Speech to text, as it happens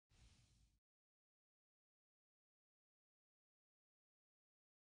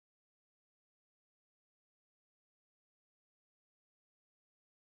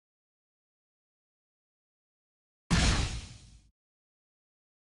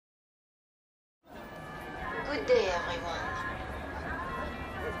Good day, everyone.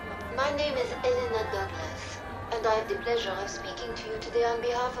 My name is Elena Douglas, and I have the pleasure of speaking to you today on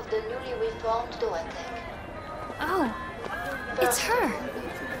behalf of the newly reformed DOA. Oh, it's her.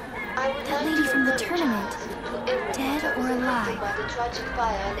 That lady from the tournament. Dead or alive.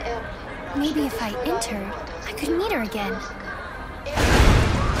 Maybe if I entered, I could meet her again.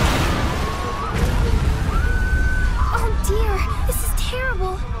 Oh dear, this is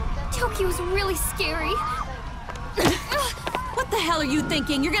terrible. Tokyo's really scary. What the hell are you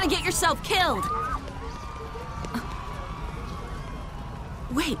thinking? You're gonna get yourself killed!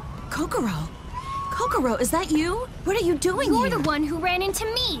 Wait, Kokoro? Kokoro, is that you? What are you doing here? You're the one who ran into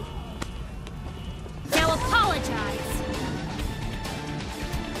me! Now apologize!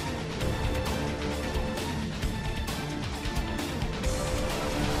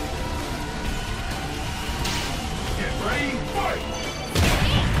 Get ready, fight!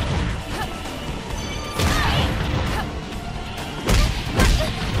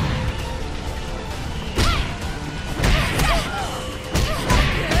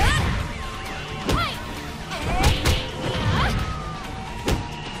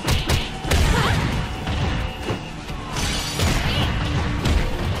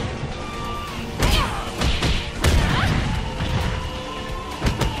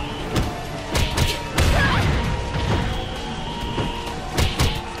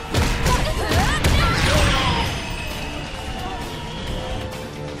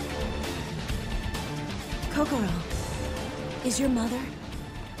 Kokoro, is your mother?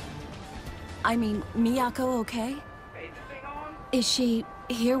 I mean, Miyako okay? Is she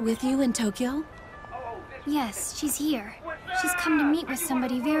here with you in Tokyo? Yes, she's here. She's come to meet with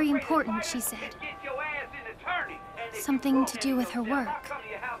somebody very important, she said. Something to do with her work.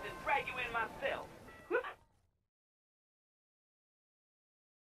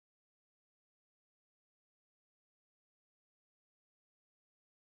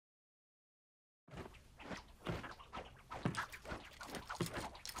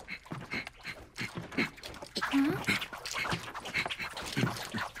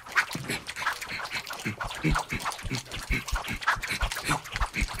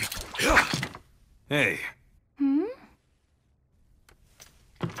 Huh? Hey. Hmm?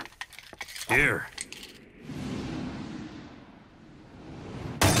 Here.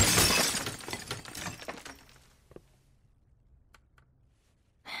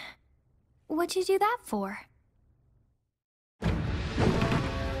 What'd you do that for?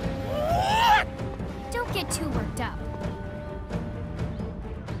 Don't get too worked up.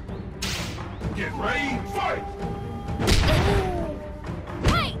 Get ready, fight!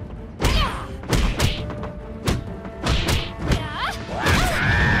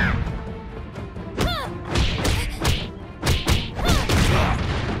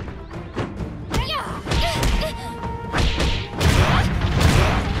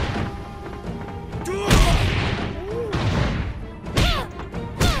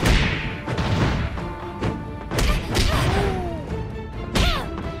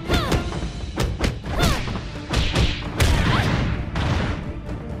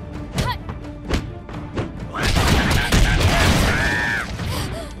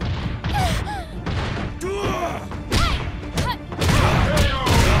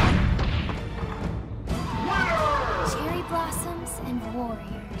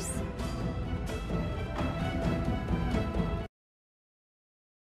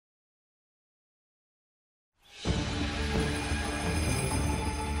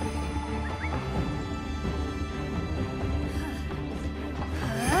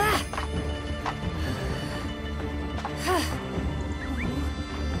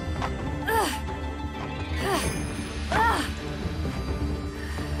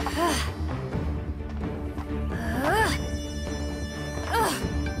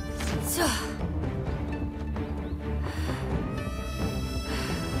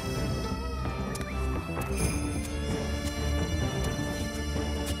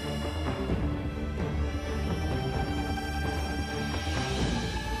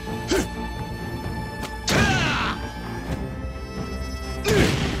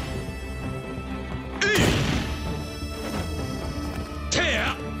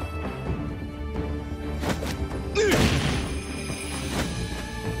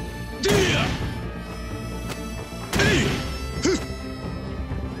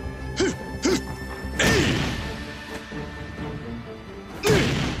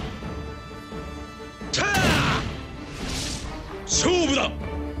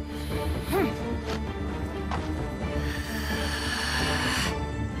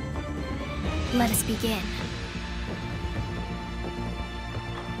 Let us begin.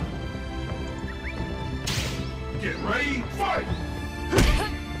 Get ready, fight!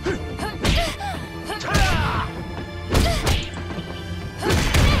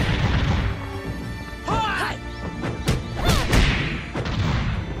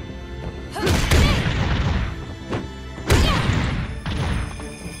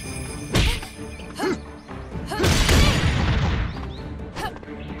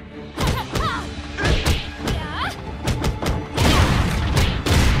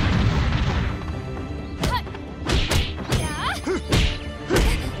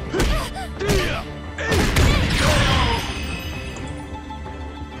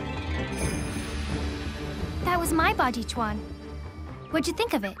 That was my body, Chuan. What'd you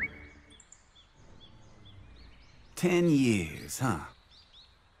think of it? 10 years, huh?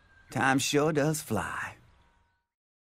 Time sure does fly.